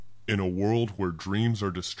In a world where dreams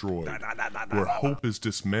are destroyed, where hope is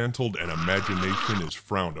dismantled and imagination is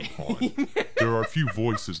frowned upon, there are few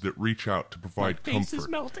voices that reach out to provide comfort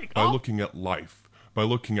by looking at life, by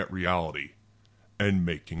looking at reality, and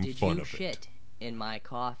making fun of it. Did you shit in my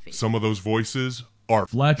coffee? Some of those voices are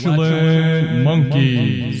Flatulent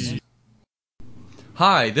Monkeys.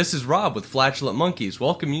 Hi, this is Rob with Flatulent Monkeys.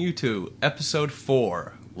 Welcome you to episode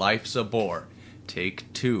 4, Life's a Bore,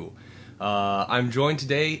 take 2. I'm joined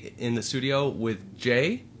today in the studio with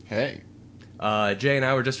Jay. Hey. Jay and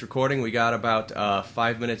I were just recording. We got about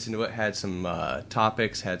 5 minutes into it, had some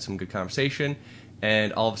topics, had some good conversation,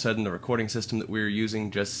 and all of a sudden the recording system that we were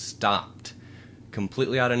using just stopped.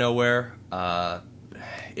 Completely out of nowhere.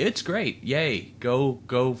 It's great. Yay.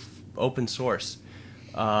 Go open source.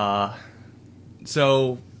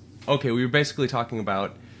 So, we were basically talking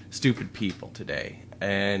about stupid people today,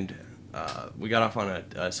 and we got off on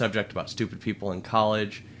a subject about stupid people in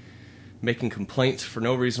college, making complaints for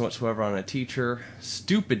no reason whatsoever on a teacher,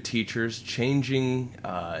 stupid teachers changing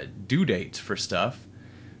due dates for stuff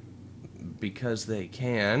because they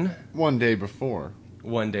can. One day before.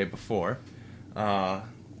 It'd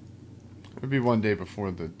be one day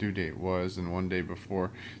before the due date was, and one day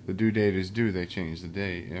before the due date is due, they change the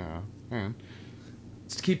date. Yeah, man.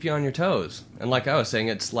 It's to keep you on your toes. And like I was saying,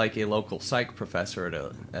 it's like a local psych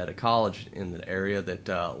professor at a college in the area that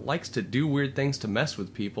likes to do weird things to mess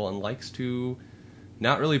with people and likes to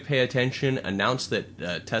not really pay attention, announce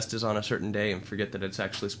that test is on a certain day and forget that it's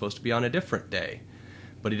actually supposed to be on a different day.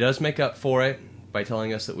 But he does make up for it by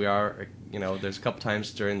telling us that we are, there's a couple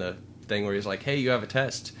times during the thing where he's like, hey, you have a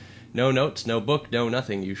test. No notes, no book, no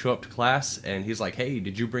nothing. You show up to class and he's like, hey,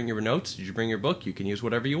 did you bring your notes? Did you bring your book? You can use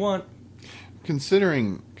whatever you want.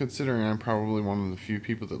 Considering I'm probably one of the few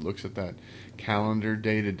people that looks at that calendar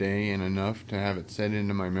day to day and enough to have it set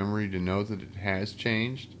into my memory to know that it has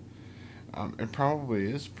changed, it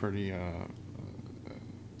probably is pretty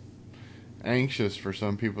anxious for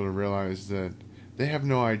some people to realize that they have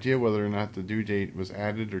no idea whether or not the due date was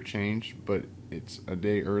added or changed, but it's a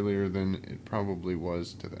day earlier than it probably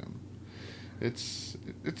was to them. It's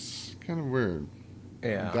kind of weird.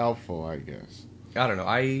 Yeah. Doubtful, I guess. I don't know.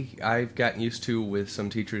 I've gotten used to with some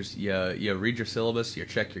teachers, you read your syllabus, you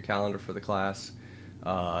check your calendar for the class.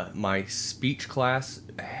 My speech class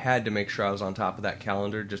had to make sure I was on top of that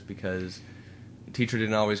calendar just because the teacher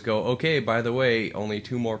didn't always go, okay, by the way, only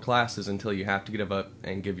 2 more classes until you have to get up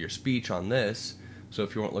and give your speech on this. So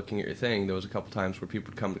if you weren't looking at your thing, there was a couple times where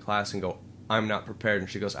people would come to class and go, I'm not prepared.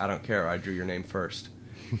 And she goes, I don't care. I drew your name first.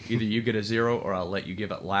 Either you get a 0 or I'll let you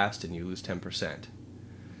give it last and you lose 10%.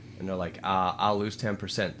 And they're like, I'll lose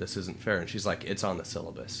 10%. This isn't fair. And she's like, it's on the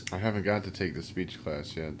syllabus. I haven't got to take the speech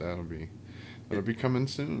class yet. That'll be coming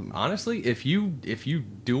soon. Honestly, if you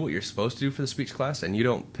do what you're supposed to do for the speech class and you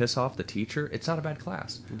don't piss off the teacher, it's not a bad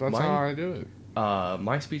class. That's how I do it.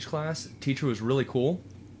 My speech class teacher was really cool.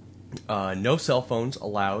 No cell phones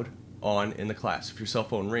allowed on in the class. If your cell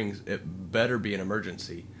phone rings, it better be an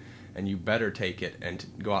emergency, and you better take it and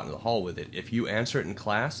go out into the hall with it. If you answer it in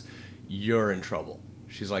class, you're in trouble.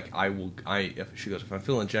 She's like, if I'm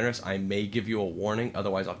feeling generous, I may give you a warning,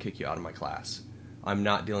 otherwise I'll kick you out of my class. I'm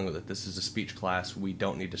not dealing with it. This is a speech class. We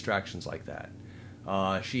don't need distractions like that.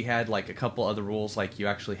 She had like a couple other rules, like you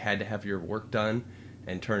actually had to have your work done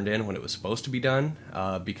and turned in when it was supposed to be done,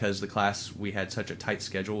 because the class, we had such a tight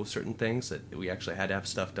schedule with certain things that we actually had to have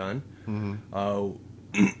stuff done. Mm-hmm.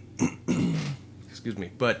 Excuse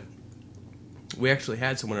me. But we actually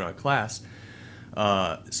had someone in our class,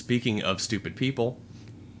 speaking of stupid people,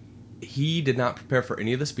 he did not prepare for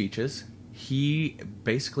any of the speeches. He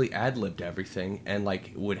basically ad-libbed everything and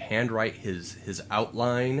would handwrite his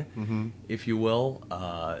outline, mm-hmm. if you will,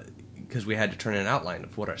 because we had to turn in an outline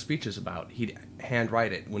of what our speech is about. He'd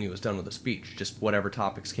handwrite it when he was done with the speech, just whatever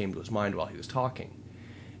topics came to his mind while he was talking.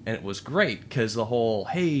 And it was great because the whole,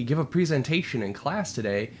 hey, give a presentation in class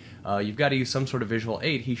today, you've got to use some sort of visual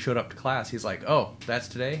aid. He showed up to class. He's like, oh, that's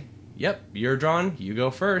today? Yep, you're drawn. You go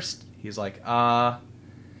first. He's like,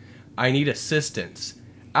 I need assistance.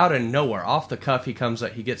 Out of nowhere, off the cuff, he comes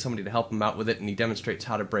up, he gets somebody to help him out with it, and he demonstrates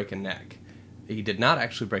how to break a neck. He did not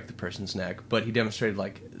actually break the person's neck, but he demonstrated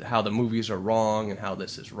how the movies are wrong and how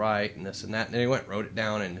this is right and this and that. And then he wrote it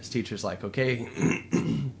down, and his teacher's like, okay.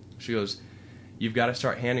 She goes, you've got to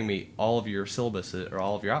start handing me all of your syllabus or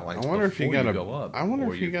all of your outlines. I wonder if you go up. I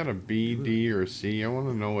wonder if you got a B, D, or C. I want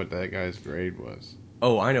to know what that guy's grade was.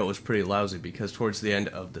 Oh, I know it was pretty lousy because towards the end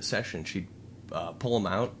of the session, she'd pull him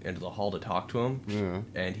out into the hall to talk to him, yeah.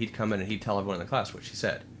 And he'd come in and he'd tell everyone in the class what she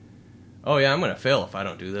said. oh yeah, I'm going to fail if I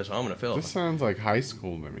don't do this. I'm going to fail. This sounds like high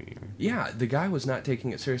school to me. Yeah, the guy was not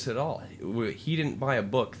taking it seriously at all. He didn't buy a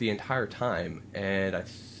book the entire time, and I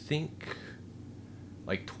think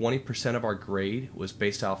like 20% of our grade was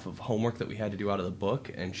based off of homework that we had to do out of the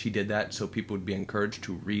book, and she did that so people would be encouraged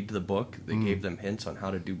to read the book. They gave them hints on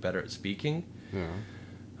how to do better at speaking.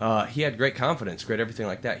 Yeah. He had great confidence, great everything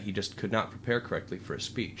like that. He just could not prepare correctly for a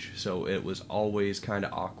speech, so it was always kind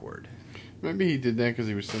of awkward. Maybe he did that because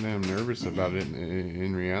he was so damn nervous about it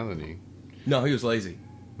in reality. No, he was lazy.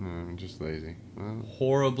 No, just lazy. Well,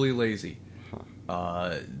 Horribly lazy.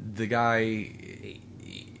 The guy,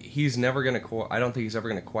 he's never going to, I don't think he's ever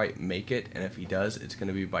going to quite make it, and if he does, it's going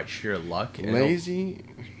to be by sheer luck. And lazy?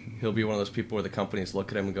 He'll be one of those people where the companies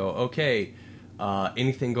look at him and go, okay,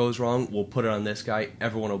 anything goes wrong, we'll put it on this guy.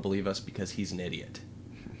 Everyone will believe us because he's an idiot.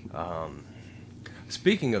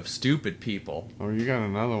 Speaking of stupid people. Oh, you got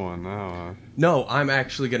another one now. No, I'm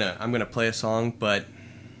actually I'm gonna play a song, but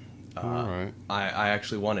All right. I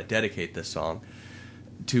actually want to dedicate this song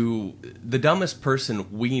to the dumbest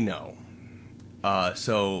person we know.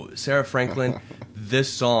 So Sarah Franklin,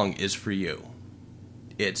 this song is for you.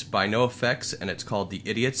 It's by No Effects, and it's called "The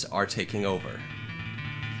Idiots Are Taking Over."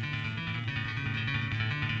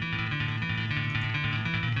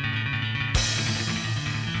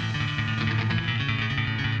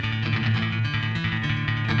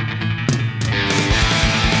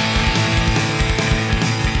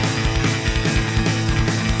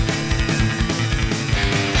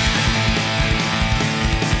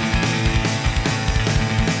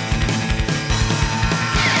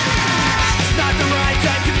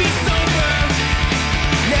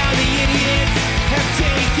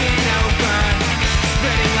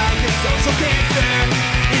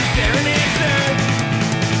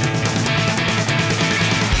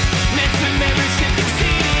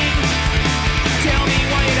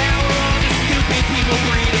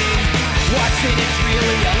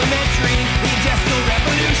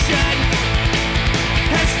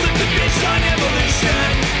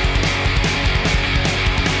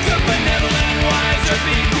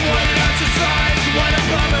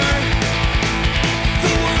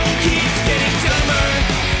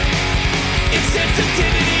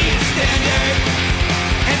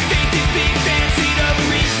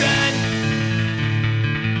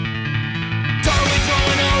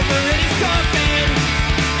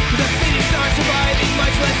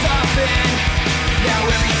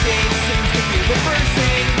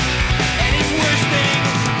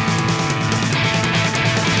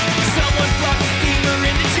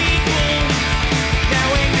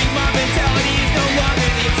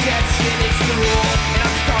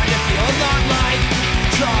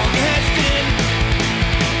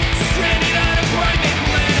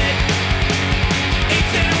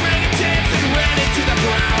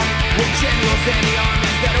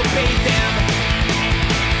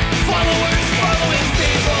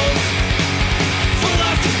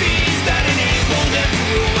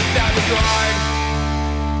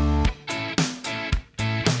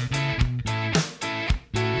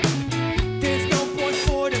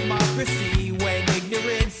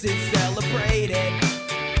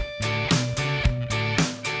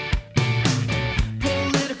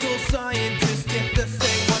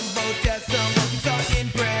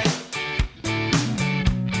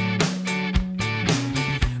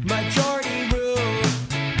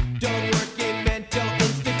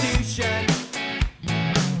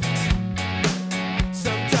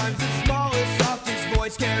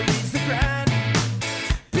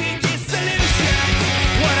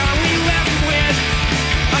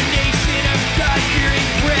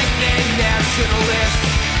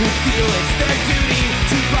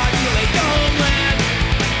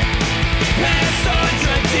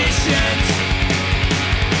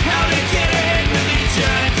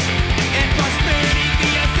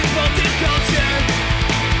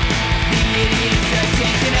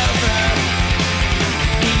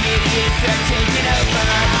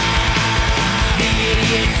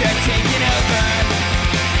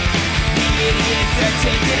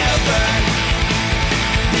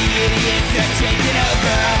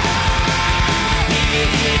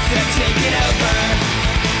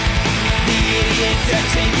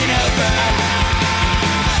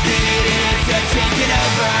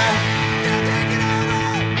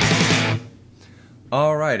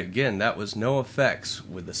 Alright, again, that was No Effects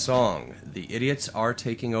with the song "The Idiots Are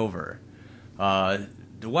Taking Over." While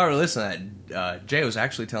we're listening to that, Jay was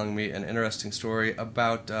actually telling me an interesting story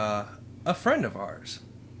about a friend of ours.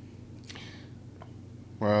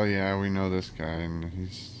 Well, yeah, we know this guy, and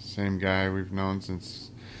he's the same guy we've known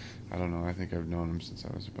since I don't know. I think I've known him since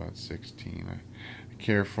I was about 16. I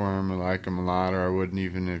care for him. I like him a lot, or I wouldn't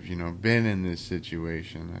even have, been in this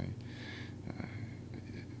situation.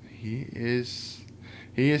 He is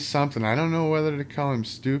something. I don't know whether to call him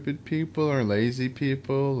stupid people or lazy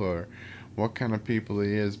people or what kind of people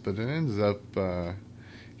he is, but it ends up,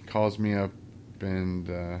 he calls me up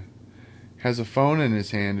and has a phone in his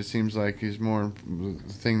hand. It seems like the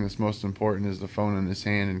thing that's most important is the phone in his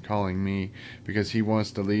hand and calling me because he wants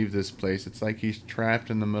to leave this place. It's like he's trapped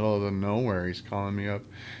in the middle of the nowhere. He's calling me up,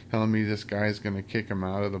 telling me this guy's going to kick him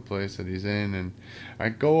out of the place that he's in. And I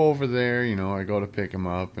go over there, I go to pick him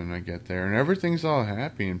up, and I get there, and everything's all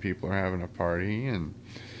happy, and people are having a party. And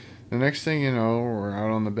the next thing you know, we're out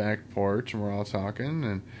on the back porch, and we're all talking,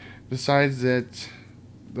 and decides that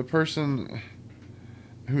the person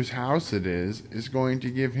whose house it is going to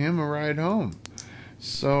give him a ride home.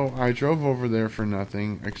 So I drove over there for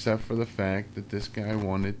nothing except for the fact that this guy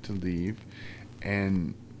wanted to leave,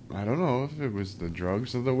 and I don't know if it was the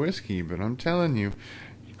drugs or the whiskey, but I'm telling you,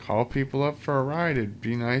 call people up for a ride. It'd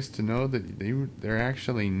be nice to know that they're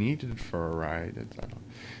actually needed for a ride.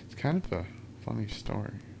 It's kind of a funny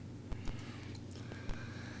story.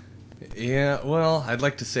 Yeah, well, I'd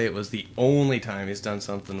like to say it was the only time he's done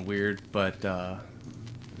something weird, but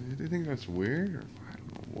Do you think that's weird? Or I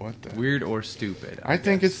don't know what weird or stupid. I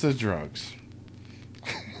think it's the drugs.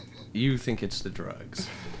 You think it's the drugs.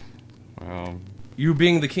 Well, you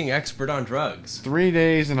being the king expert on drugs. 3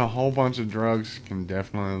 days and a whole bunch of drugs can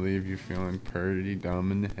definitely leave you feeling pretty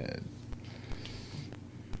dumb in the head.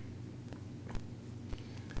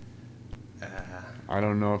 I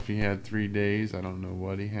don't know if he had 3 days. I don't know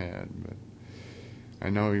what he had, but I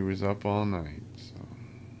know he was up all night.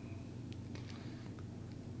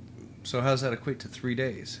 So how does that equate to 3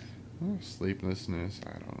 days? Well, sleeplessness,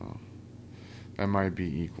 I don't know. That might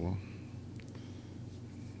be equal.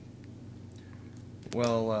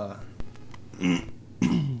 Well,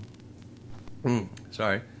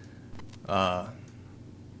 sorry.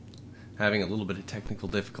 Having a little bit of technical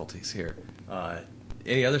difficulties here.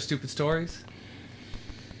 Any other stupid stories?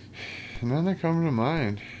 None that come to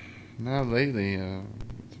mind. Not lately.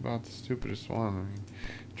 It's about the stupidest one. I mean,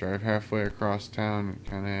 drive halfway across town, it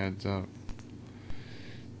kind of adds up.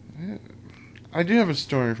 I do have a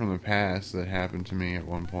story from the past that happened to me at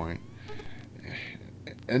one point.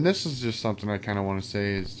 And this is just something I kind of want to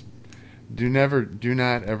say is do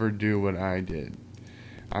not ever do what I did.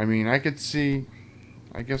 I mean, I guess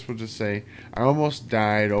we'll just say I almost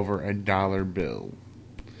died over $1 bill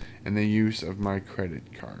and the use of my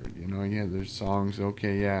credit card. There's songs,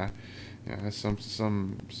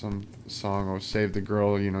 some song, oh, save the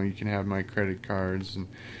girl, you can have my credit cards. And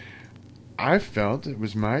I felt it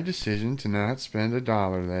was my decision to not spend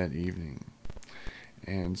 $1 that evening.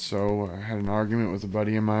 And so I had an argument with a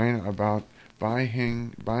buddy of mine about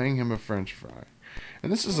buying him a French fry.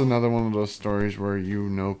 And this is another one of those stories where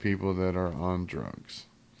people that are on drugs.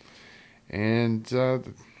 And,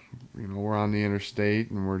 we're on the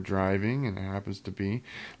interstate and we're driving, and it happens to be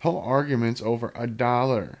whole arguments over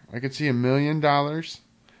 $1. I could see $1 million. As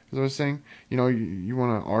I was saying, you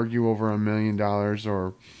want to argue over $1 million or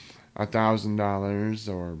 $1,000,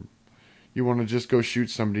 or you want to just go shoot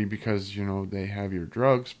somebody because they have your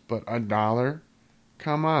drugs. But $1,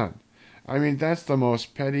 come on. I mean, that's the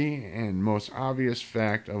most petty and most obvious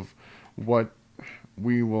fact of what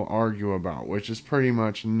we will argue about, which is pretty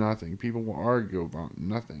much nothing. People will argue about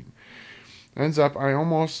nothing. Ends up, I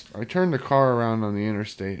turned the car around on the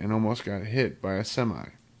interstate and almost got hit by a semi.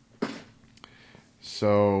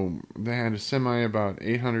 So they had a semi about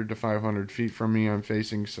 800 to 500 feet from me. I'm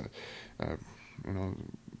facing,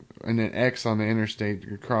 an X on the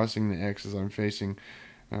interstate, crossing the X as I'm facing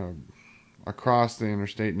across the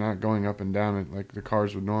interstate, not going up and down it like the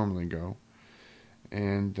cars would normally go.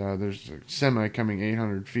 And there's a semi coming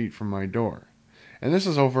 800 feet from my door. And this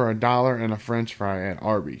is over $1 and a French fry at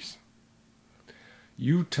Arby's.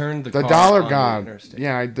 You turned the car dollar on god. The interstate.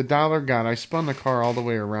 Yeah, the dollar god. I spun the car all the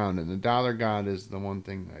way around, and the dollar god is the one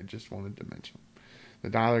thing that I just wanted to mention. The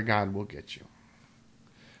dollar god will get you.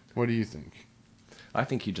 What do you think? I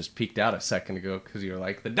think you just peeked out a second ago because you were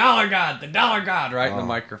like, the dollar god, right in the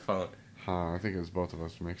microphone. I think it was both of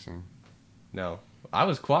us mixing. No, I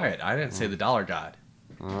was quiet. I didn't say the dollar god.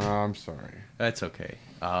 I'm sorry. That's okay.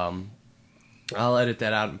 I'll edit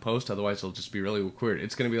that out in post, otherwise it'll just be really weird.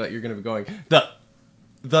 It's going to be like you're going to be going,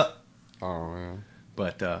 the. Oh, yeah.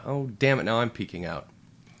 But, oh, damn it, now I'm peeking out.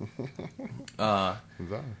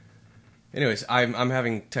 Anyways, I'm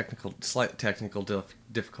having slight technical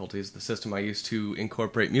difficulties. The system I use to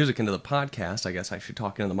incorporate music into the podcast, I guess I should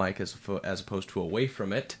talk into the mic as opposed to away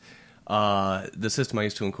from it. the system I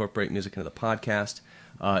use to incorporate music into the podcast,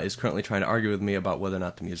 is currently trying to argue with me about whether or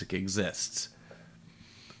not the music exists.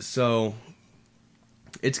 So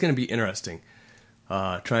it's going to be interesting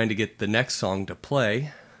trying to get the next song to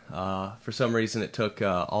play. For some reason, it took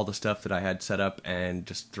all the stuff that I had set up and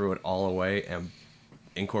just threw it all away and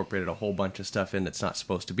incorporated a whole bunch of stuff in that's not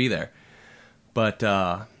supposed to be there. But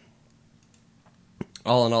all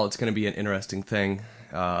in all, it's going to be an interesting thing.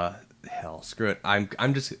 Hell, screw it.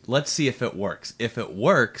 I'm just, let's see if it works. If it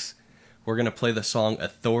works, we're going to play the song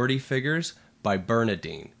Authority Figures by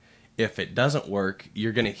Bernadine. If it doesn't work,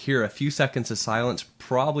 you're going to hear a few seconds of silence,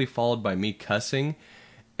 probably followed by me cussing,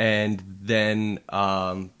 and then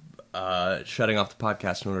shutting off the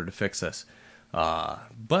podcast in order to fix this.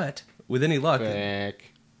 But with any luck...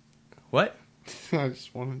 Back. What? I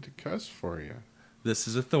just wanted to cuss for you. This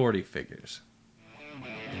is Authority Figures.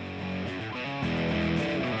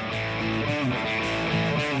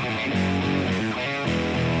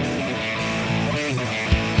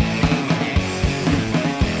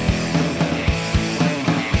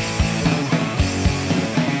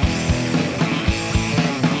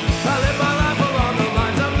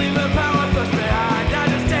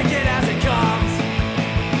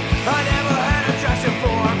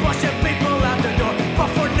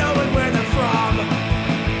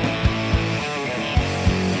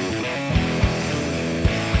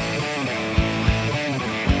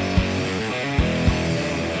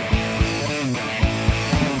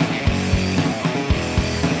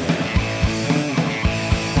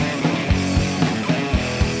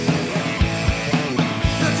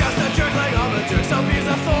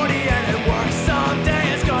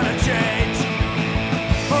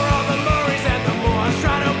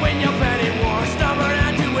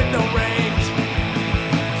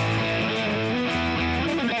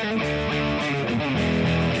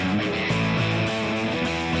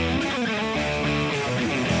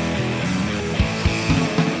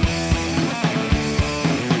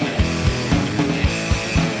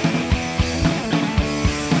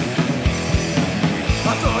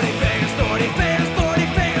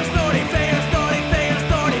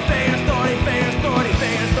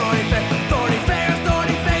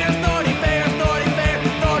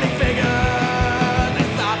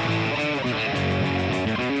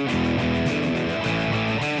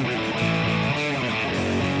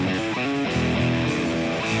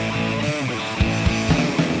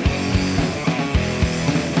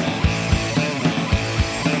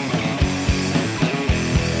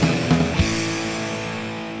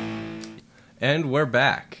 And we're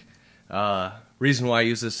back. Reason why I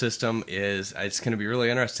use this system is it's going to be really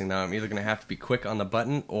interesting now. I'm either going to have to be quick on the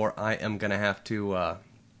button, or I am going to have to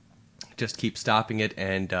just keep stopping it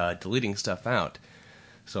and deleting stuff out.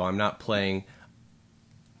 So I'm not playing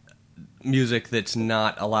music that's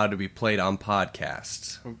not allowed to be played on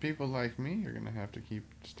podcasts. Well, people like me are going to have to keep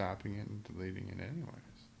stopping it and deleting it anyways.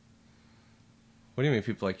 What do you mean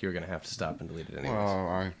people like you are going to have to stop and delete it anyways?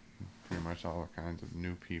 Well, pretty much all kinds of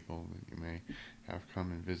new people that you may have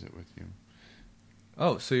come and visit with you.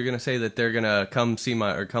 Oh, so you're going to say that they're going to come see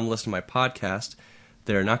come listen to my podcast,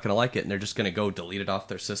 they're not going to like it, and they're just going to go delete it off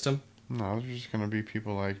their system? No, there's just going to be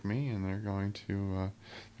people like me, and they're going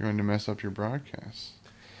to mess up your broadcasts.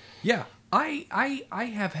 Yeah,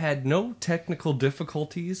 I have had no technical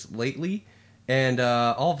difficulties lately, and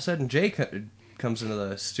all of a sudden Jay comes into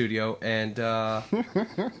the studio, and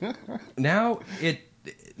now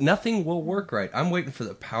nothing will work right. I'm waiting for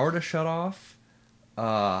the power to shut off.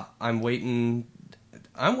 I'm waiting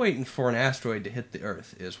for an asteroid to hit the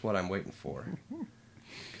Earth is what I'm waiting for.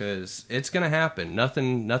 Because it's going to happen.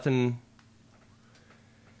 Nothing...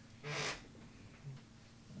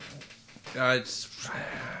 it's...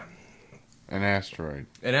 An asteroid.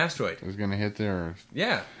 An asteroid. Is going to hit the Earth.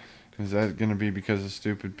 Yeah. Is that going to be because of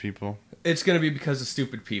stupid people? It's going to be because of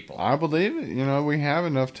stupid people. I believe it. You know, we have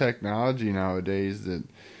enough technology nowadays that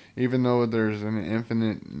even though there's an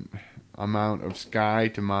infinite amount of sky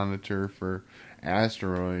to monitor for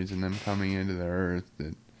asteroids and them coming into the Earth,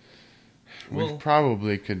 that we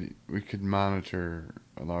probably could monitor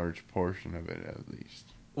a large portion of it at least.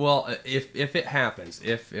 Well, if it happens,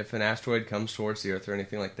 if an asteroid comes towards the Earth or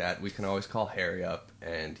anything like that, we can always call Harry up,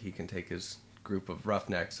 and he can take his group of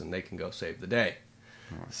roughnecks, and they can go save the day.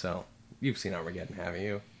 Oh. So, you've seen Armageddon, haven't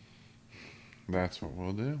you? That's what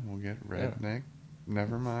we'll do. We'll get redneck. Yeah.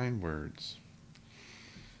 Never mind words.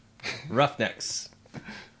 Roughnecks.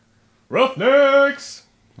 Roughnecks!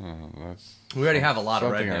 Oh, that's... We already have a lot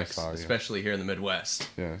of rednecks, especially here in the Midwest.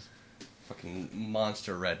 Yes. Fucking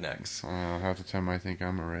monster rednecks. Half the time I think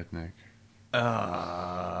I'm a redneck.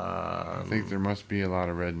 I think there must be a lot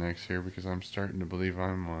of rednecks here because I'm starting to believe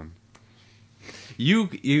I'm one. You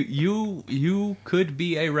could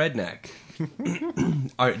be a redneck.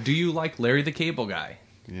 Do you like Larry the Cable Guy?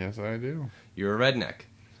 Yes, I do. You're a redneck.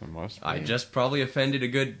 It must be. I just probably offended a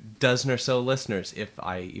good dozen or so listeners, if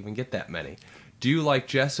I even get that many. Do you like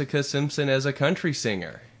Jessica Simpson as a country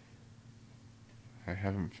singer? I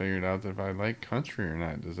haven't figured out if I like country or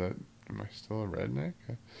not. Am I still a redneck?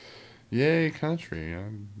 Yay, country.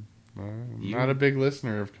 I'm not a big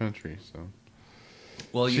listener of country, so.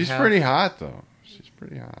 Well, she's pretty hot, though. She's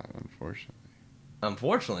pretty hot, unfortunately.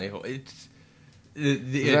 Unfortunately,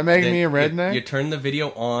 Does that make me a redneck? You turn the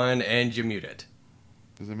video on and you mute it.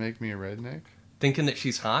 Does it make me a redneck? Thinking that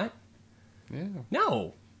she's hot? Yeah.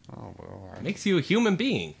 No. Oh, well. Makes you a human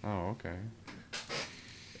being. Oh,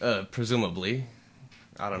 okay. Presumably.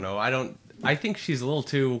 I don't know. I think she's a little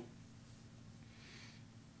too...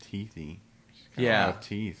 Teethy. She's got a Yeah. lot of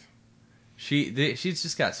teeth. She's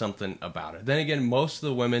just got something about her. Then again, most of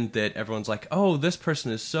the women that everyone's like, oh, this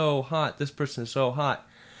person is so hot, this person is so hot,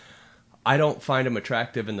 I don't find them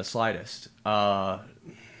attractive in the slightest. What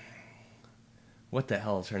the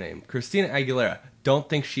hell is her name? Christina Aguilera. Don't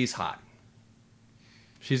think she's hot.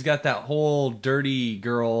 She's got that whole dirty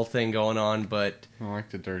girl thing going on, but... I don't like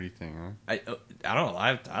the dirty thing, huh? I don't know.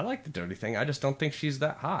 I like the dirty thing. I just don't think she's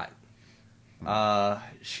that hot.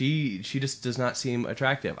 She just does not seem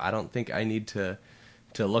attractive. I don't think I need to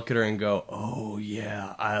look at her and go, oh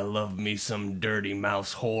yeah, I love me some dirty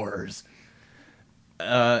mouse whores.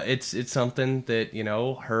 It's something that,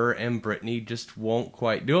 her and Brittany just won't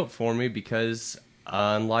quite do it for me because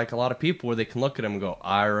unlike a lot of people where they can look at them and go,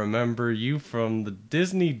 I remember you from the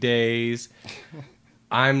Disney days.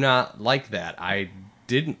 I'm not like that. I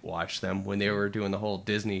didn't watch them when they were doing the whole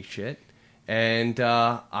Disney shit. And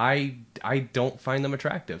I don't find them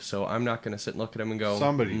attractive, so I'm not going to sit and look at them and go...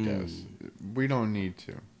 Somebody does. We don't need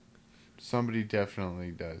to. Somebody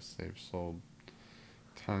definitely does. They've sold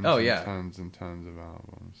tons and tons of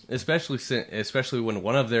albums. Especially when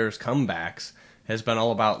one of their comebacks has been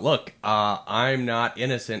all about, look, I'm not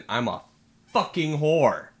innocent, I'm a fucking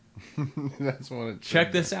whore. That's what it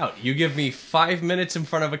Check this out. You give me 5 minutes in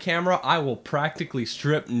front of a camera, I will practically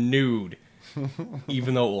strip nude.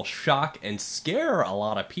 Even though it will shock and scare a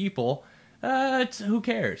lot of people, who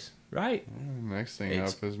cares, right? Next thing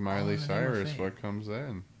up is Miley Cyrus. What comes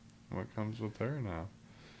then? What comes with her now?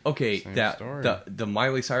 Okay, Same that story. the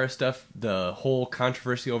Miley Cyrus stuff, the whole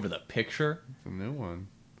controversy over the picture. It's a new one.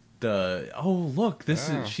 Look,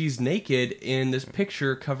 she's naked in this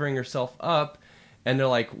picture covering herself up, and they're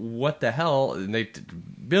like, what the hell?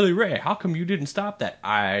 And Billy Ray, how come you didn't stop that?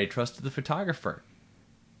 I trusted the photographer.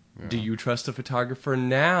 Yeah. Do you trust the photographer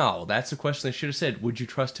now? That's a question they should have said. Would you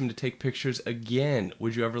trust him to take pictures again?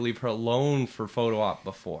 Would you ever leave her alone for photo op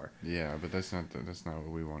before? Yeah, but that's not what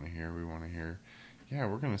we want to hear. We want to hear, yeah,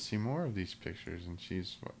 we're going to see more of these pictures, and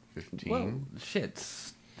she's, 15? Well, shit.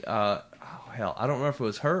 Hell, I don't remember if it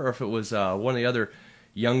was her or if it was one of the other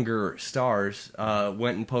younger stars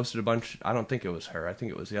went and posted a bunch. I don't think it was her. I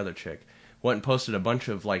think it was the other chick. Went and posted a bunch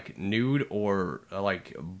of like nude or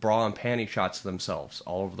like bra and panty shots of themselves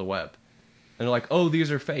all over the web. And they're like, oh, these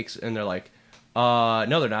are fakes. And they're like, no,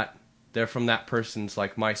 they're not. They're from that person's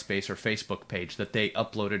like MySpace or Facebook page that they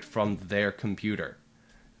uploaded from their computer.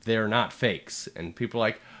 They're not fakes. And people are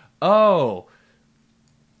like, oh,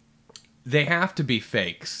 they have to be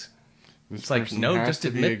fakes. It's like, no, just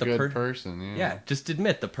admit the person. Yeah, just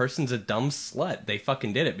admit the person's a dumb slut. They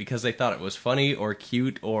fucking did it because they thought it was funny or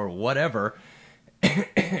cute or whatever.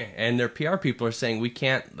 And their PR people are saying we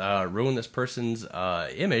can't ruin this person's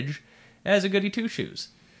image as a goody two shoes.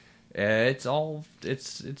 It's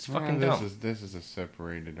fucking dumb. This is a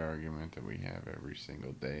separated argument that we have every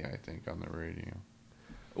single day, I think, on the radio.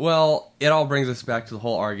 Well, it all brings us back to the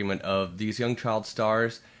whole argument of these young child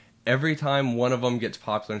stars. Every time one of them gets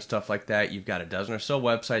popular and stuff like that, you've got a dozen or so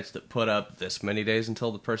websites that put up this many days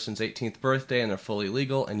until the person's 18th birthday and they're fully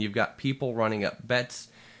legal, and you've got people running up bets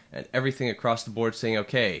and everything across the board saying,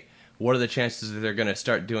 okay, what are the chances that they're going to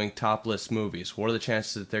start doing topless movies? What are the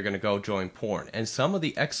chances that they're going to go join porn? And some of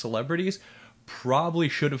the ex-celebrities probably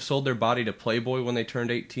should have sold their body to Playboy when they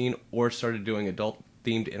turned 18 or started doing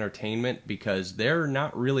adult-themed entertainment because they're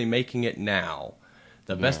not really making it now.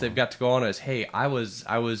 The best they've got to go on is, hey, I was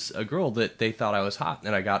a girl that they thought I was hot,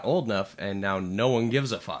 and I got old enough, and now no one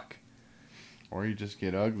gives a fuck. Or you just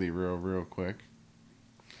get ugly real quick.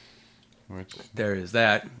 Which there is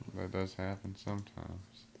that. That does happen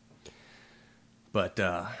sometimes. But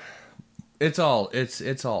it's all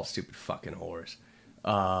stupid fucking whores.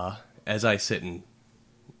 As I sit and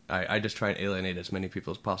I just try and alienate as many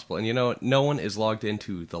people as possible. And no one is logged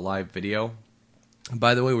into the live video.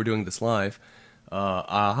 By the way, we're doing this live.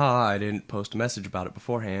 I didn't post a message about it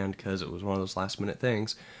beforehand because it was one of those last minute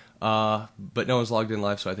things. But no one's logged in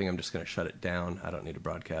live, so I think I'm just going to shut it down. I don't need to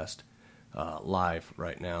broadcast live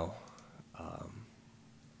right now.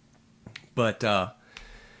 But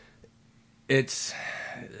it's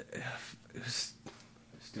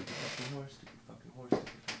stupid fucking horse, stupid fucking horse, stupid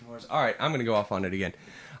fucking horse. All right, I'm going to go off on it again.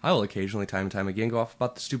 I will occasionally, time and time again, go off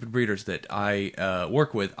about the stupid breeders that I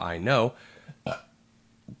work with, I know,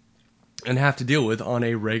 and have to deal with on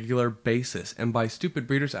a regular basis. And by stupid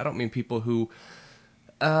breeders, I don't mean people who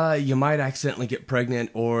you might accidentally get pregnant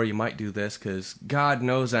or you might do this, because God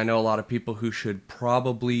knows I know a lot of people who should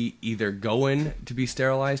probably either go in to be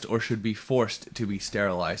sterilized or should be forced to be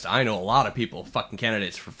sterilized. I know a lot of people, fucking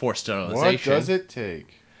candidates for forced sterilization. What does it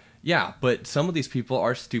take? Yeah, but some of these people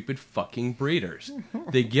are stupid fucking breeders.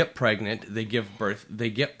 They get pregnant, they give birth,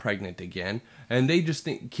 they get pregnant again, and they just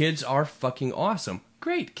think kids are fucking awesome.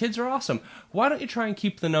 Great, kids are awesome. Why don't you try and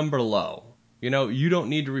keep the number low? You know, you don't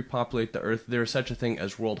need to repopulate the earth. There's such a thing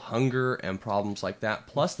as world hunger and problems like that.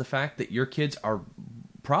 Plus the fact that your kids are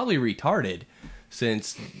probably retarded,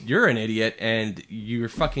 since you're an idiot and you're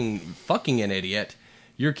fucking an idiot.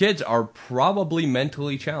 Your kids are probably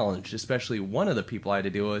mentally challenged, especially one of the people I had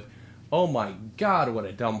to deal with. Oh my God, what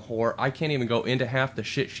a dumb whore. I can't even go into half the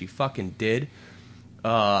shit she fucking did.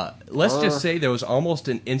 Let's just say there was almost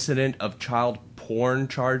an incident of child porn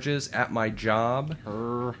charges at my job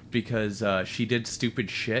because she did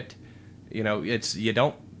stupid shit. You know, you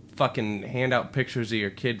don't fucking hand out pictures of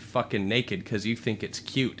your kid fucking naked because you think it's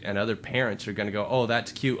cute, and other parents are going to go, oh,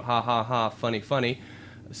 that's cute, ha ha ha, funny, funny.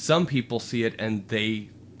 Some people see it and they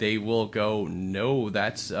will go, no,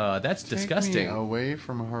 that's disgusting. Take me away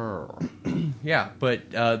from her. Yeah, but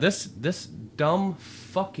this dumb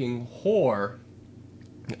fucking whore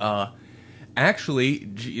actually,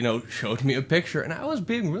 you know, showed me a picture, and I was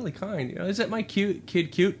being really kind. You know, is it my kid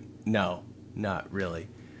cute? No, not really.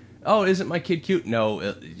 Oh, isn't my kid cute?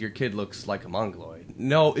 No, your kid looks like a mongoloid.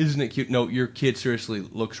 No, isn't it cute? No, your kid seriously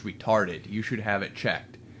looks retarded. You should have it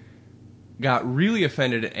checked. Got really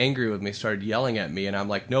offended and angry with me, started yelling at me, and I'm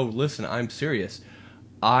like, no, listen, I'm serious.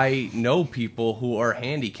 I know people who are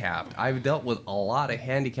handicapped. I've dealt with a lot of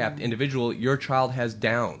handicapped individuals. Your child has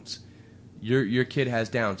Downs. Your kid has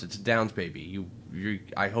Downs. It's a Downs baby.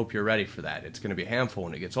 I hope you're ready for that. It's going to be a handful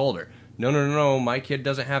when it gets older. No, my kid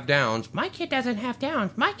doesn't have Downs. My kid doesn't have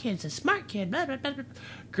Downs. My kid's a smart kid. Blah, blah, blah, blah.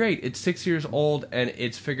 Great, it's 6 years old, and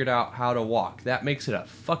it's figured out how to walk. That makes it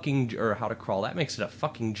or how to crawl. That makes it a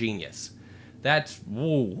fucking genius. That's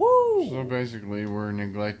woo. So basically, we're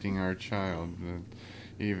neglecting our child,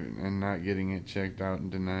 and not getting it checked out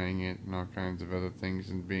and denying it and all kinds of other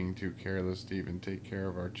things, and being too careless to even take care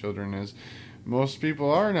of our children, as most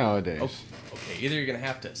people are nowadays. Okay, either you're gonna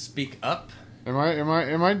have to speak up. Am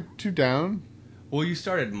I too down? Well, you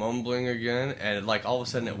started mumbling again, and like all of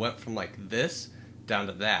a sudden it went from like this down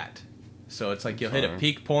to that. So it's like you'll hit a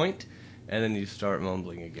peak point, and then you start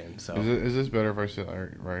mumbling again. So is this better if I sit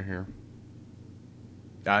right here?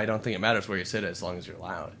 I don't think it matters where you sit as long as you're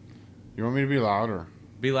loud. You want me to be louder?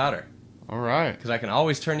 Be louder. All right. Because I can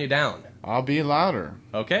always turn you down. I'll be louder.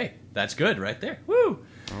 Okay, that's good right there. Woo!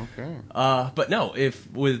 Okay. But no, if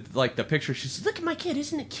with like the picture, she says, look at my kid,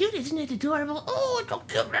 isn't it cute? Isn't it adorable? Oh, it's a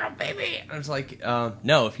cute little baby. I was like,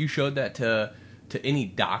 no, if you showed that to any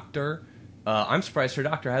doctor, I'm surprised her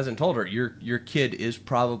doctor hasn't told her, your kid is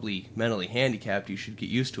probably mentally handicapped, you should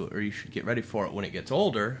get used to it, or you should get ready for it when it gets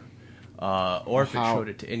older. Or if it showed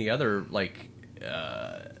it to any other like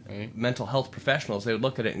mental health professionals, they would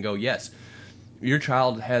look at it and go, yes, your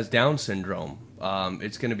child has Down syndrome.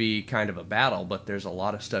 It's going to be kind of a battle, but there's a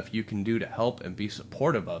lot of stuff you can do to help and be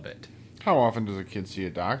supportive of it. How often does a kid see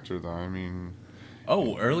a doctor, though? I mean...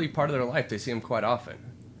 Oh, early part of their life, they see him quite often.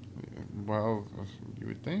 Well, you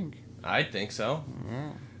would think. I'd think so.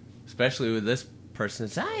 Yeah. Especially with this person.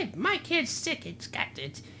 My kid's sick.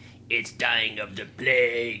 It's dying of the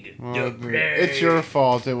plague. Well, the plague. It's your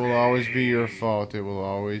fault. It will always be your fault. It will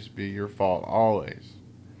always be your fault. Always.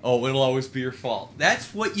 Oh, it'll always be your fault.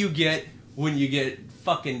 That's what you get when you get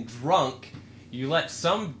fucking drunk. You let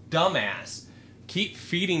some dumbass keep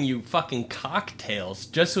feeding you fucking cocktails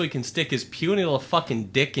just so he can stick his puny little fucking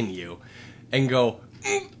dick in you and go,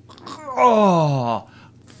 oh,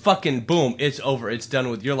 fucking boom, it's over, it's done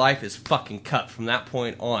with. Your life is fucking cut from that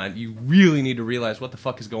point on. You really need to realize what the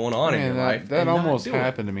fuck is going on in your life. That almost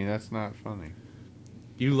happened to me. That's not funny.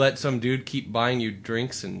 You let some dude keep buying you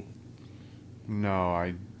drinks and...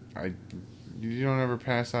 No, you don't ever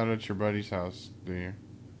pass out at your buddy's house, do you?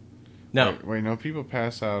 No. Wait, no, people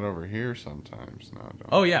pass out over here sometimes. No, don't.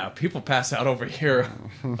 Oh, yeah, people pass out over here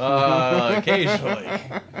occasionally.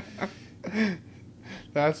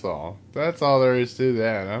 That's all. That's all there is to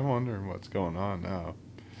that. I'm wondering what's going on now.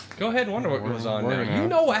 Go ahead and wonder what goes on now. gonna You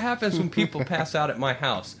know what happens when people pass out at my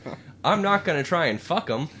house. I'm not going to try and fuck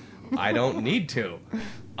them. I don't need to.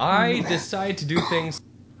 I decide to do things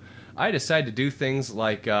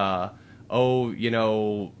like,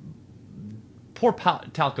 pour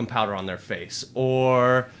talcum powder on their face,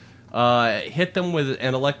 or hit them with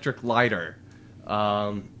an electric lighter,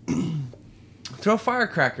 throw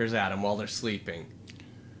firecrackers at them while they're sleeping.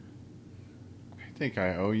 I think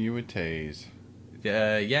I owe you a tase.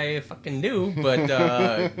 Yeah, you fucking do, but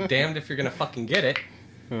damned if you're gonna fucking get it.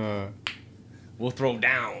 We'll throw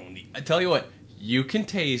down. I tell you what, you can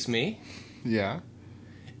tase me. Yeah?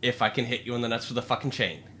 If I can hit you in the nuts with a fucking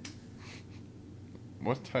chain.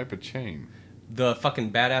 What type of chain? The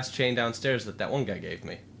fucking badass chain downstairs that one guy gave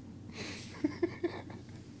me.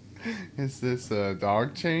 Is this a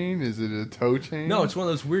dog chain? Is it a toe chain? No, it's one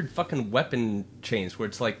of those weird fucking weapon chains where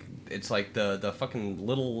it's like the fucking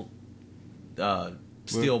little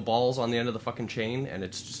steel balls on the end of the fucking chain, and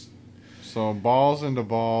it's just... So balls into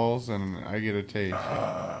balls, and I get a taste.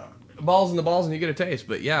 Balls into balls, and you get a taste.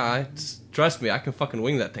 But yeah, trust me, I can fucking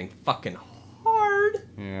wing that thing fucking hard.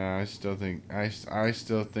 Yeah, I still think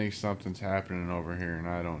something's happening over here, and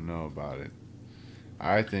I don't know about it.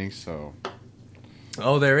 I think so.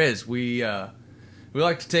 Oh, there is. We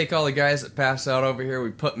like to take all the guys that pass out over here.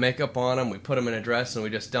 We put makeup on them. We put them in a dress, and we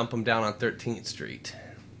just dump them down on 13th Street.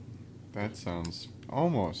 That sounds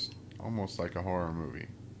almost like a horror movie.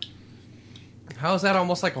 How is that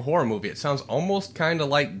almost like a horror movie? It sounds almost kind of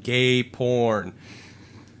like gay porn.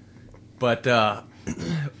 But,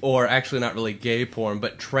 or actually not really gay porn,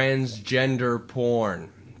 but transgender porn.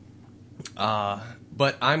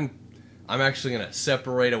 But I'm actually going to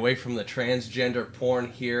separate away from the transgender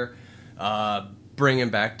porn here, bring him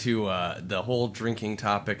back to the whole drinking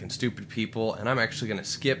topic and stupid people, and I'm actually going to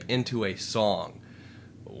skip into a song.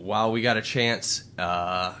 While we got a chance,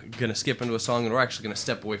 gonna skip into a song, and we're actually gonna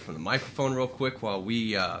step away from the microphone real quick while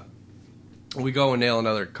we go and nail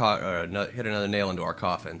hit another nail into our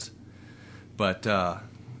coffins. But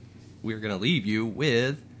we're gonna leave you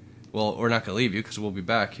with, well, we're not gonna leave you because we'll be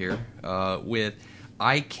back here with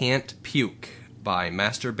 "I Can't Puke" by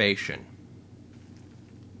Masturbation.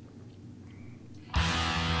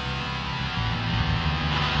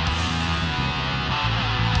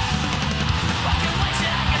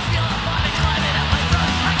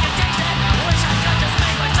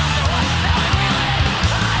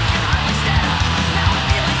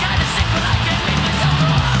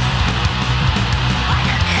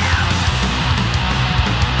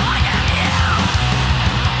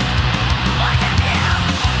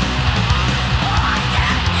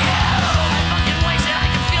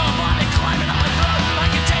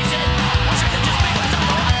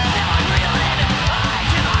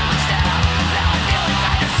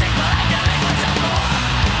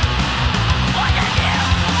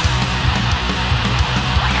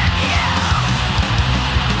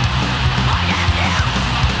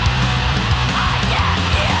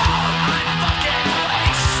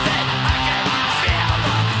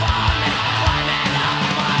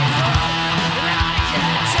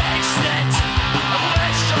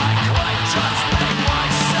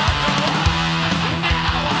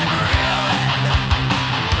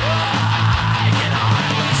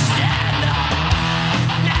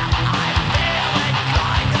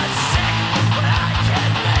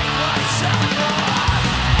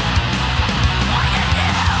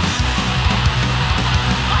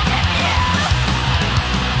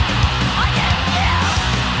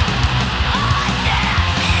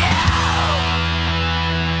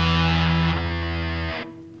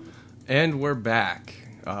 And we're back.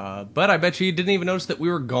 But I bet you didn't even notice that we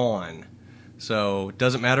were gone. So, it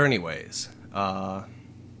doesn't matter anyways.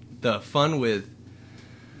 The fun with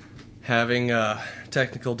having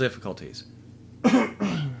technical difficulties.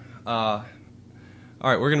 Alright,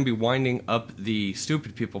 we're going to be winding up the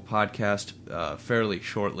Stupid People podcast fairly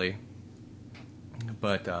shortly.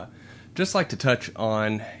 But just like to touch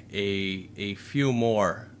on a few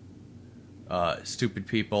more Stupid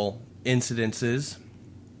People incidences.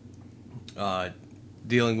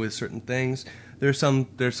 Dealing with certain things. There's some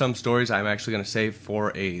stories I'm actually going to save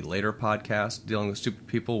for a later podcast dealing with stupid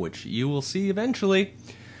people, which you will see eventually,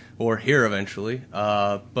 or hear eventually.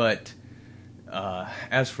 But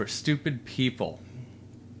as for stupid people,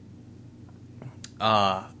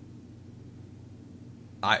 my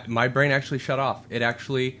brain actually shut off.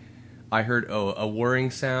 I heard a whirring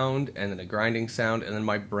sound and then a grinding sound, and then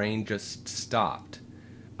my brain just stopped.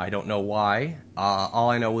 I don't know why. All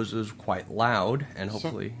I know was it was quite loud, and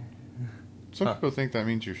hopefully... Some people think that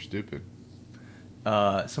means you're stupid.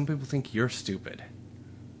 some people think you're stupid.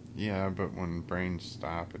 Yeah, but when brains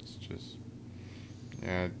stop, it's just...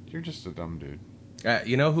 Yeah, you're just a dumb dude.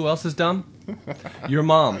 You know who else is dumb? Your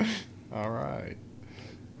mom. All right.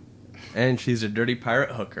 And she's a dirty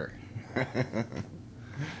pirate hooker.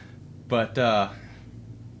 But,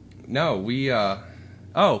 no, we,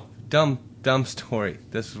 dumb story.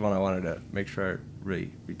 This is one I wanted to make sure I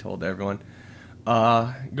retold to everyone.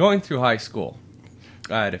 Going through high school,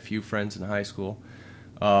 I had a few friends in high school,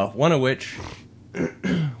 one of which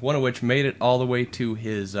made it all the way to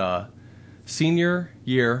his, senior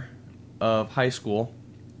year of high school,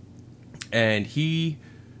 and he,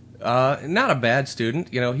 not a bad student,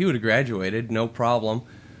 he would have graduated, no problem,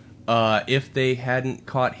 if they hadn't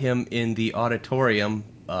caught him in the auditorium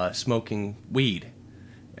smoking weed.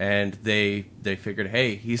 And they figured,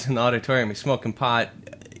 hey, he's in the auditorium, he's smoking pot,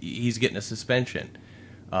 he's getting a suspension.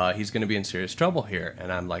 He's going to be in serious trouble here.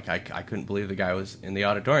 And I'm like, I couldn't believe the guy was in the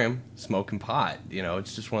auditorium smoking pot.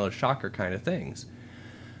 It's just one of those shocker kind of things.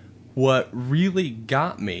 What really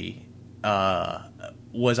got me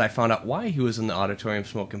was I found out why he was in the auditorium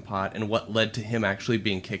smoking pot, and what led to him actually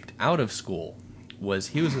being kicked out of school was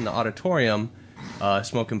he was in the auditorium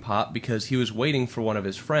smoking pot because he was waiting for one of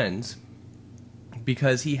his friends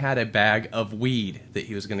because he had a bag of weed that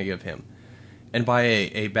he was going to give him. And by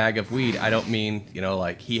a bag of weed, I don't mean,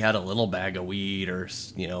 like he had a little bag of weed or,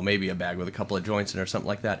 maybe a bag with a couple of joints in it or something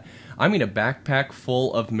like that. I mean a backpack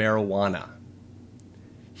full of marijuana.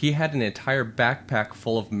 He had an entire backpack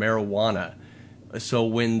full of marijuana. So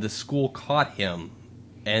when the school caught him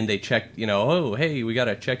and they checked, oh, hey, we got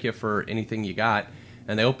to check you for anything you got,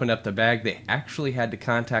 and they opened up the bag, they actually had to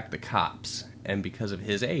contact the cops. And because of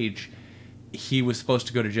his age, he was supposed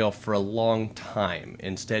to go to jail for a long time.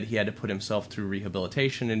 Instead, he had to put himself through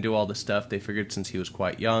rehabilitation and do all this stuff. They figured since he was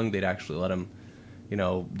quite young, they'd actually let him,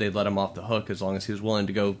 they'd let him off the hook as long as he was willing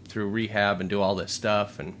to go through rehab and do all this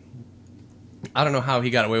stuff. And I don't know how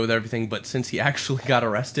he got away with everything, but since he actually got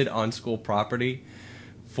arrested on school property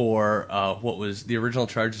for what was the original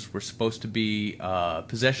charges were supposed to be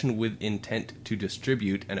possession with intent to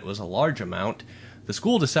distribute, and it was a large amount, the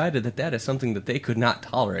school decided that is something that they could not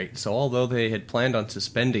tolerate. So although they had planned on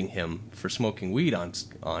suspending him for smoking weed on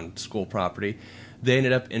school property, they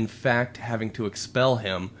ended up, in fact, having to expel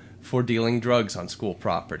him for dealing drugs on school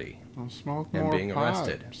property. Well, smoke and more being pot.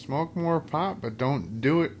 arrested. Smoke more pot, but don't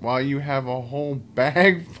do it while you have a whole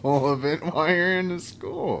bag full of it while you're in the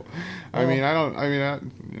school.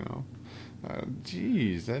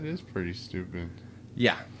 Geez, that is pretty stupid.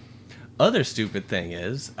 Yeah. Other stupid thing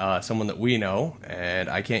is, someone that we know, and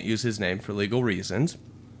I can't use his name for legal reasons,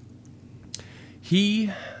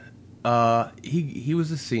 he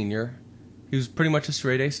was a senior. He was pretty much a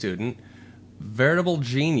straight A student. Veritable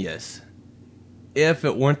genius, if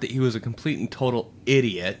it weren't that he was a complete and total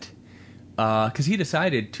idiot, because he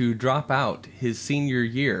decided to drop out his senior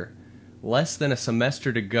year, less than a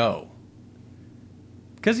semester to go.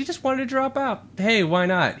 Because he just wanted to drop out. Hey, why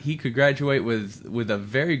not? He could graduate with a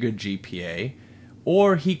very good GPA,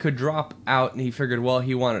 or he could drop out, and he figured, well,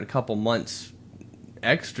 he wanted a couple months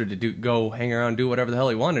extra to go hang around, do whatever the hell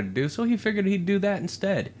he wanted to do, so he figured he'd do that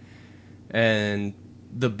instead. And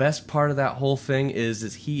the best part of that whole thing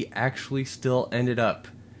is he actually still ended up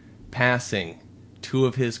passing 2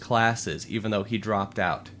 of his classes, even though he dropped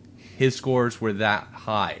out. His scores were that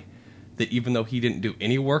high that even though he didn't do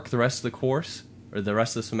any work the rest of the course, or the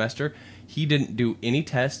rest of the semester, he didn't do any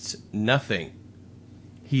tests, nothing.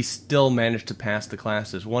 He still managed to pass the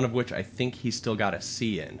classes, one of which I think he still got a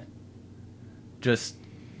C in. Just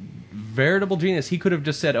veritable genius. He could have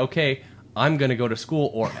just said, okay, I'm going to go to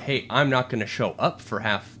school, or hey, I'm not going to show up for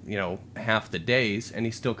half the days, and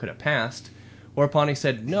he still could have passed. Whereupon he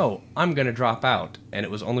said, no, I'm going to drop out. And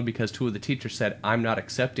it was only because 2 of the teachers said, I'm not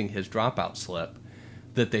accepting his dropout slip,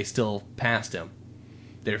 that they still passed him.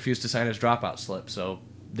 They refused to sign his dropout slip, so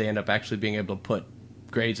they end up actually being able to put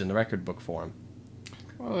grades in the record book for him.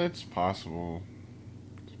 Well, it's possible.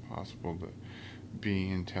 It's possible to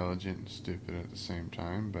be intelligent and stupid at the same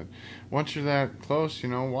time. But once you're that close,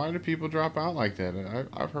 why do people drop out like that?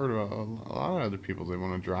 I've heard of a lot of other people that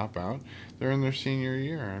want to drop out. They're in their senior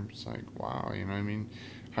year. I'm just like, wow,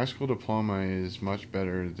 high school diploma is much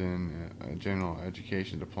better than a general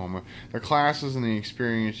education diploma. The classes and the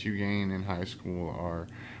experience you gain in high school are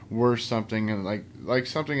worth something. And like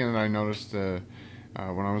something that I noticed when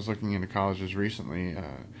I was looking into colleges recently,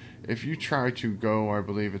 if you try to go, I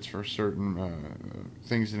believe it's for certain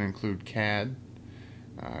things that include CAD.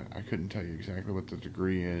 I couldn't tell you exactly what the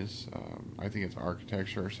degree is. I think it's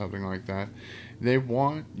architecture or something like that. They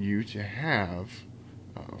want you to have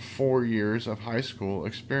 4 years of high school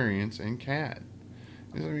experience in CAD.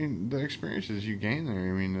 I mean, the experiences you gain there,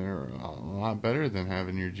 I mean, they're a lot better than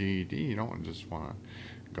having your GED. You don't just want to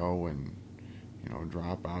go and,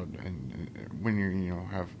 drop out and when you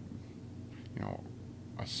have,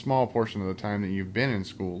 a small portion of the time that you've been in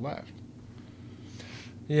school left.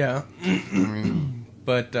 Yeah. I mean,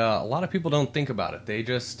 but a lot of people don't think about it. They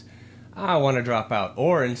just, I want to drop out.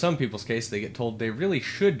 Or in some people's case, they get told they really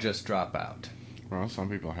should just drop out. well, some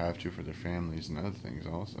people have to for their families and other things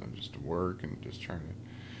also, just to work and just try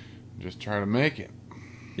to make it.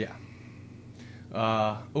 Yeah.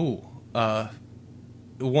 I'll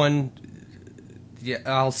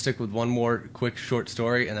stick with one more quick short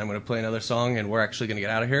story, and then I'm going to play another song, and we're actually going to get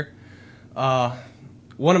out of here.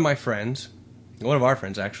 One of our friends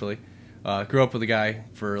actually, grew up with a guy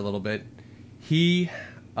for a little bit.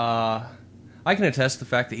 I can attest to the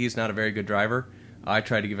fact that he's not a very good driver. I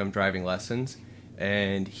tried to give him driving lessons,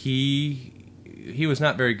 and he was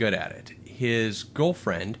not very good at it. His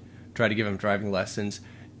girlfriend tried to give him driving lessons,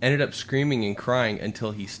 ended up screaming and crying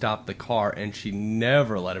until he stopped the car, and she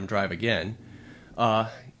never let him drive again.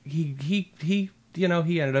 He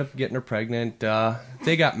ended up getting her pregnant.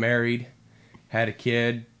 They got married, had a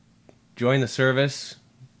kid, joined the service,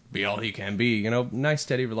 be all he can be, nice,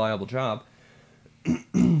 steady, reliable job.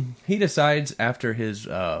 He decides after his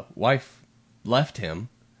wife left him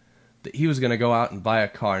that he was going to go out and buy a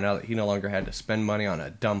car now that he no longer had to spend money on a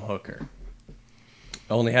dumb hooker.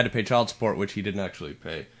 Only had to pay child support, which he didn't actually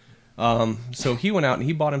pay. So he went out and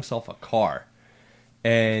he bought himself a car.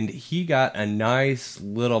 And he got a nice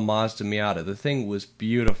little Mazda Miata. The thing was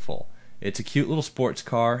beautiful. It's a cute little sports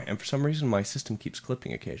car, and for some reason my system keeps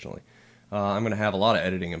clipping occasionally. I'm going to have a lot of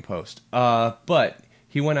editing in post. But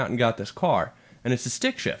he went out and got this car, and it's a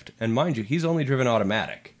stick shift. And mind you, he's only driven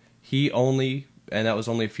automatic. And that was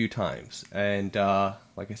only a few times. And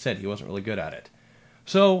like I said, he wasn't really good at it.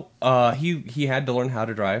 So he had to learn how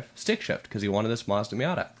to drive stick shift because he wanted this Mazda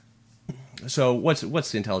Miata. So what's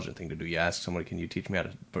the intelligent thing to do? You ask somebody, can you teach me how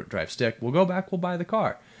to drive stick? We'll go back, we'll buy the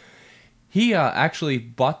car. He actually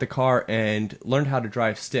bought the car and learned how to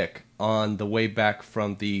drive stick on the way back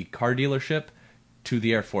from the car dealership to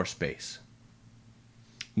the Air Force Base.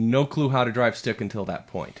 No clue how to drive stick until that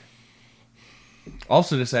point.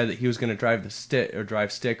 Also decided that he was going to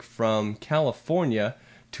drive stick from California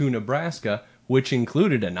to Nebraska, which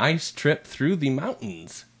included a nice trip through the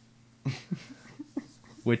mountains.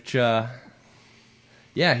 Which,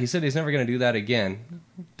 he said he's never going to do that again.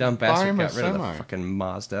 Dumb bastard got rid of the fucking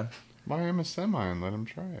Mazda. Buy him a semi and let him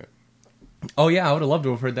try it. Oh, yeah, I would have loved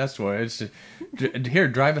to have heard that story. It's just, here,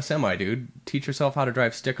 drive a semi, dude. Teach yourself how to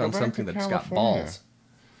drive stick on something that's got balls.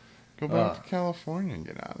 Go back to California and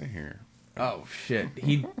get out of here. Oh, shit.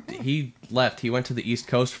 He left. He went to the East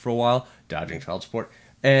Coast for a while, dodging child support.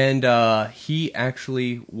 And he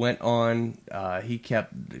actually went on, he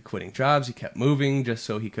kept quitting jobs, he kept moving just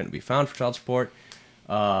so he couldn't be found for child support.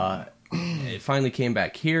 It finally came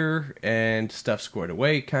back here, and stuff squared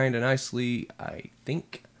away kind of nicely, I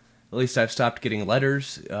think. At least I've stopped getting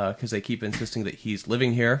letters, because they keep insisting that he's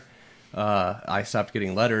living here. I stopped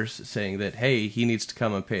getting letters saying that, hey, he needs to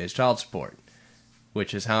come and pay his child support.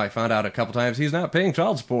 Which is how I found out a couple times he's not paying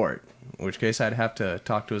child support. In which case I'd have to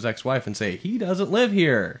talk to his ex-wife and say, he doesn't live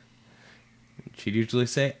here. She'd usually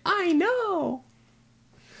say, I know.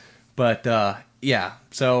 But,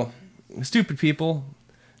 so, stupid people,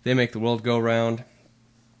 they make the world go round.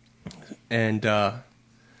 And,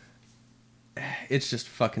 it's just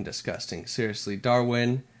fucking disgusting. Seriously,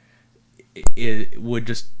 Darwin would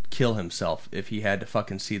just kill himself if he had to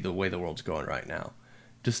fucking see the way the world's going right now.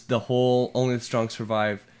 Just the whole, only the strong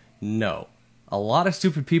survive, no. A lot of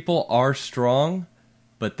stupid people are strong,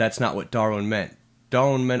 but that's not what Darwin meant.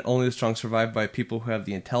 Darwin meant only the strong survive by people who have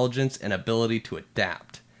the intelligence and ability to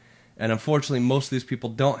adapt. And unfortunately, most of these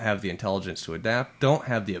people don't have the intelligence to adapt, don't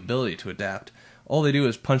have the ability to adapt. All they do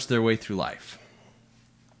is punch their way through life.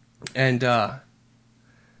 And, I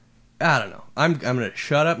don't know. I'm going to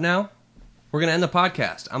shut up now. We're going to end the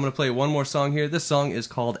podcast. I'm going to play one more song here. This song is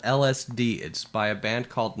called LSD. It's by a band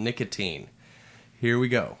called Nicotine. Here we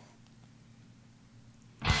go.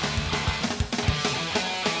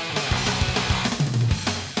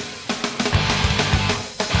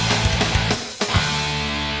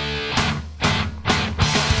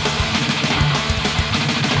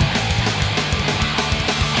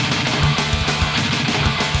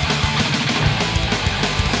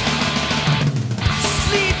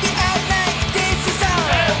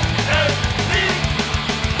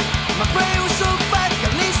 My brain was so bad, I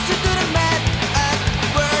listened to the man at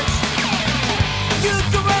work.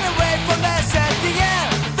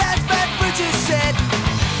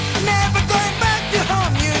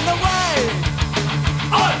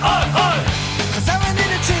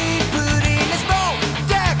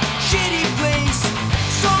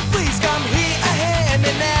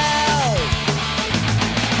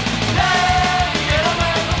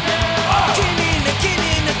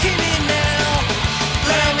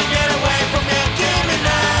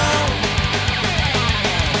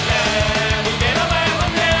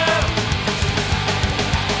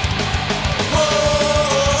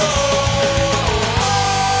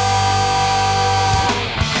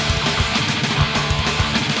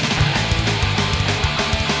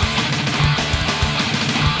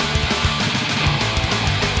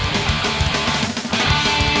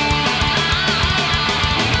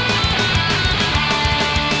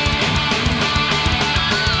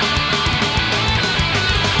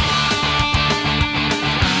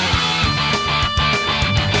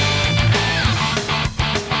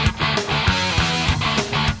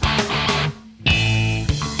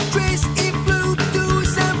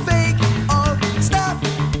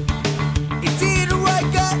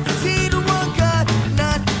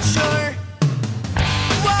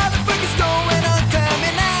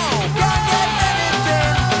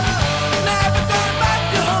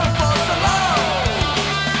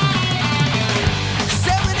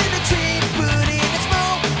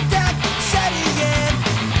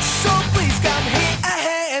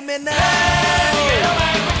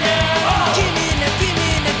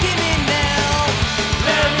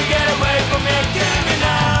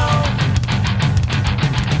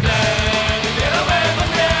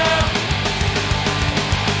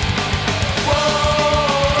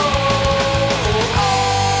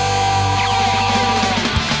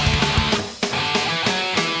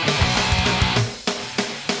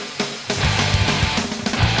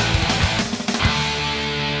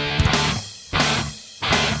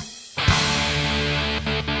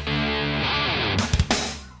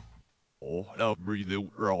 breathe the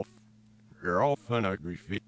rough. You're all phonography.